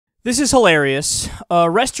This is hilarious. A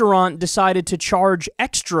restaurant decided to charge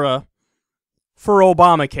extra for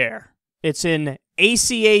Obamacare. It's an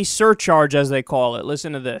ACA surcharge, as they call it.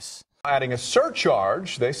 Listen to this. Adding a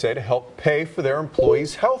surcharge, they say, to help pay for their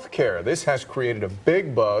employees' health care. This has created a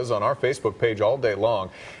big buzz on our Facebook page all day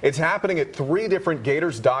long. It's happening at 3 different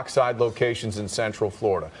Gators Dockside locations in Central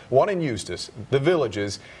Florida. One in Eustis, the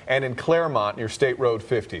Villages, and in Claremont near State Road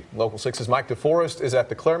 50. Local 6's Mike DeForest is at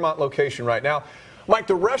the Claremont location right now. Mike,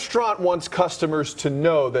 the restaurant wants customers to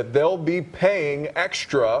know that they'll be paying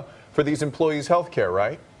extra for these employees' health care,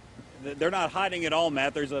 right? They're not hiding it all,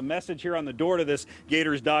 Matt. There's a message here on the door to this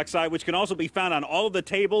Gators Dockside, which can also be found on all of the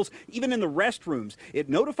tables, even in the restrooms. It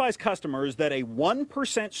notifies customers that a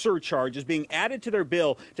 1% surcharge is being added to their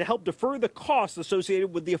bill to help defer the costs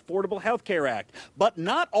associated with the Affordable Health Care Act. But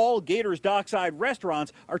not all Gators Dockside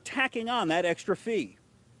restaurants are tacking on that extra fee.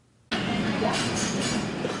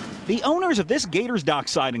 The owners of this Gators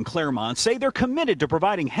Dockside in Claremont say they're committed to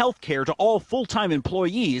providing health care to all full-time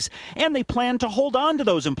employees, and they plan to hold on to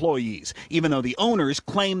those employees, even though the owners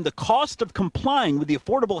claim the cost of complying with the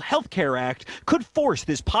Affordable Health Care Act could force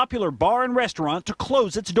this popular bar and restaurant to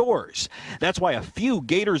close its doors. That's why a few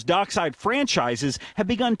Gators Dockside franchises have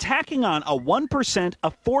begun tacking on a 1%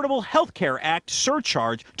 Affordable Health Care Act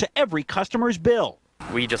surcharge to every customer's bill.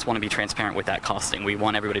 We just want to be transparent with that costing. We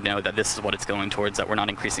want everybody to know that this is what it's going towards, that we're not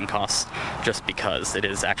increasing costs just because it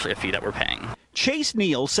is actually a fee that we're paying. Chase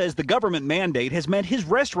Neal says the government mandate has meant his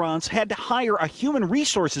restaurants had to hire a human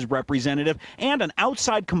resources representative and an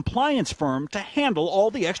outside compliance firm to handle all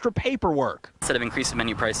the extra paperwork. Instead of increasing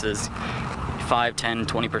menu prices 5, 10,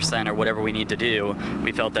 20% or whatever we need to do,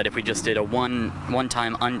 we felt that if we just did a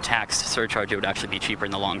one-time untaxed surcharge, it would actually be cheaper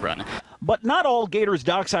in the long run. But not all Gators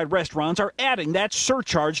Dockside restaurants are adding that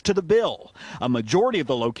surcharge to the bill. A majority of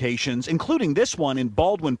the locations, including this one in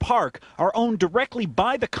Baldwin Park, are owned directly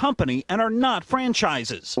by the company and are not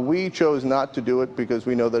franchises. We chose not to do it because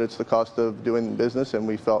we know that it's the cost of doing business, and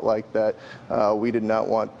we felt like that we did not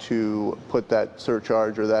want to put that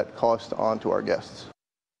surcharge or that cost onto our guests.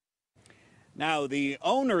 Now, the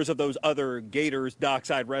owners of those other Gators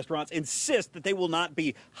Dockside restaurants insist that they will not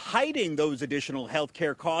be hiding those additional health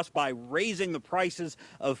care costs by raising the prices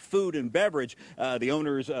of food and beverage. The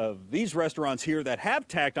owners of these restaurants here that have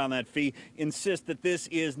tacked on that fee insist that this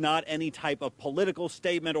is not any type of political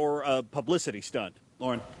statement or a publicity stunt.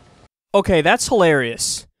 Lauren? Okay, that's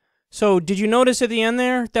hilarious. So did you notice at the end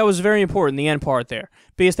there? That was very important, the end part there.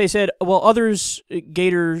 Because they said, well,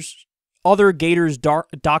 other Gators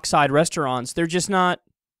Dockside restaurants, they're not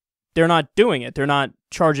doing it. They're not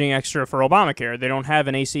charging extra for Obamacare. They don't have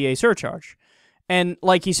an ACA surcharge. And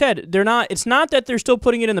like he said, it's not that they're still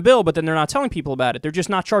putting it in the bill, but then they're not telling people about it. They're just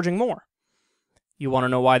not charging more. You want to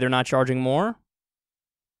know why they're not charging more?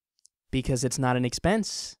 Because it's not an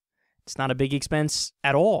expense. It's not a big expense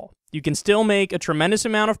at all. You can still make a tremendous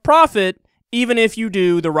amount of profit even if you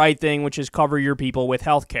do the right thing, which is cover your people with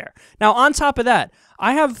health care. Now, on top of that,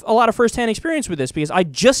 I have a lot of firsthand experience with this because I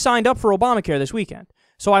just signed up for Obamacare this weekend.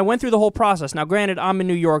 So I went through the whole process. Now, granted, I'm in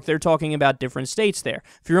New York. They're talking about different states there.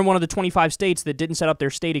 If you're in one of the 25 states that didn't set up their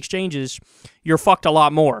state exchanges, you're fucked a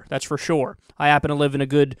lot more. That's for sure. I happen to live in a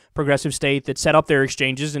good progressive state that set up their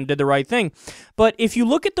exchanges and did the right thing. But if you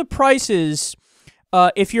look at the prices,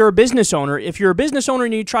 if you're a business owner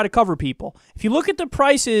and you try to cover people, if you look at the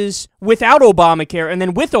prices without Obamacare and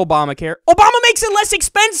then with Obamacare, Obama makes it less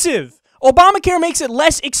expensive. Obamacare makes it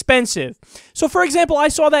less expensive. So, for example, I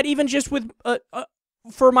saw that even just with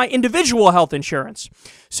for my individual health insurance.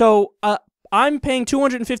 So, I'm paying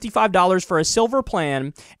 $255 for a silver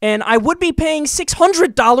plan, and I would be paying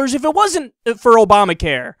 $600 if it wasn't for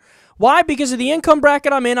Obamacare. Why? Because of the income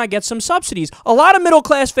bracket I'm in, I get some subsidies. A lot of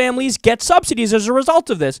middle-class families get subsidies as a result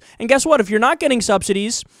of this. And guess what? If you're not getting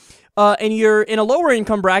subsidies and you're in a lower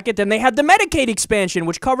income bracket, then they had the Medicaid expansion,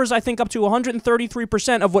 which covers, I think, up to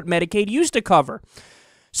 133% of what Medicaid used to cover.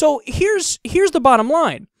 So here's the bottom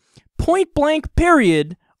line. Point blank,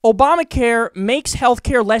 period. Obamacare makes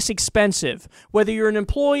healthcare less expensive. Whether you're an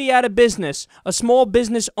employee at a business, a small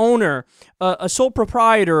business owner, a sole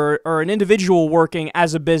proprietor, or an individual working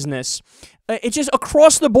as a business, it's just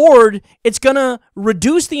across the board, it's going to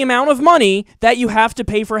reduce the amount of money that you have to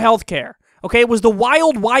pay for healthcare. Okay, it was the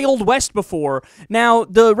wild, wild west before. Now,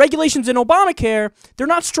 the regulations in Obamacare, they're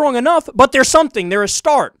not strong enough, but they're something. They're a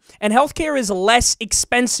start. And healthcare is less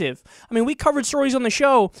expensive. I mean, we covered stories on the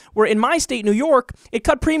show where in my state, New York, it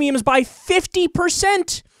cut premiums by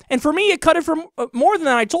 50%. And for me, it cut it for more than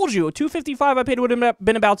that. I told you, $255 I paid would have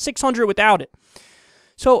been about $600 without it.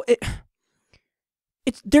 So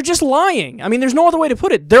they're just lying. I mean, there's no other way to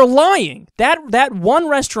put it. They're lying. That one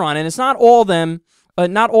restaurant, and it's not all of them,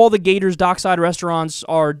 not all the Gators dockside restaurants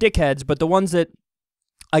are dickheads, but the ones that,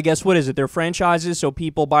 I guess, what is it? They're franchises, so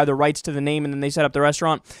people buy the rights to the name and then they set up the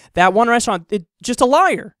restaurant. That one restaurant, just a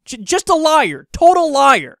liar. Just a liar. Total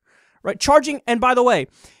liar. Right? Charging, and by the way,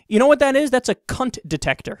 you know what that is? That's a cunt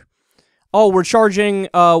detector. Oh, we're charging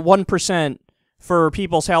 1% for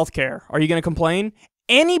people's health care. Are you going to complain?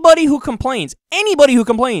 Anybody who complains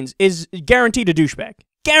is guaranteed a douchebag.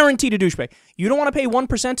 Guaranteed a douchebag. You don't want to pay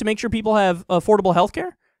 1% to make sure people have affordable health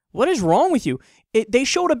care? What is wrong with you? They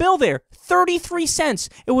showed a bill there, 33 cents.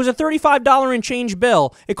 It was a $35 and change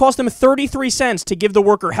bill. It cost them 33 cents to give the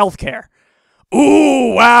worker health care.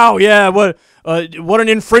 Ooh, wow, yeah, what an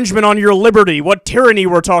infringement on your liberty. What tyranny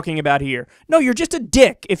we're talking about here. No, you're just a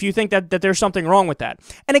dick if you think that there's something wrong with that.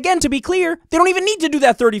 And again, to be clear, they don't even need to do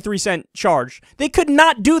that 33-cent charge. They could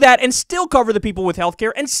not do that and still cover the people with health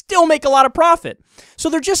care and still make a lot of profit. So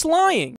they're just lying.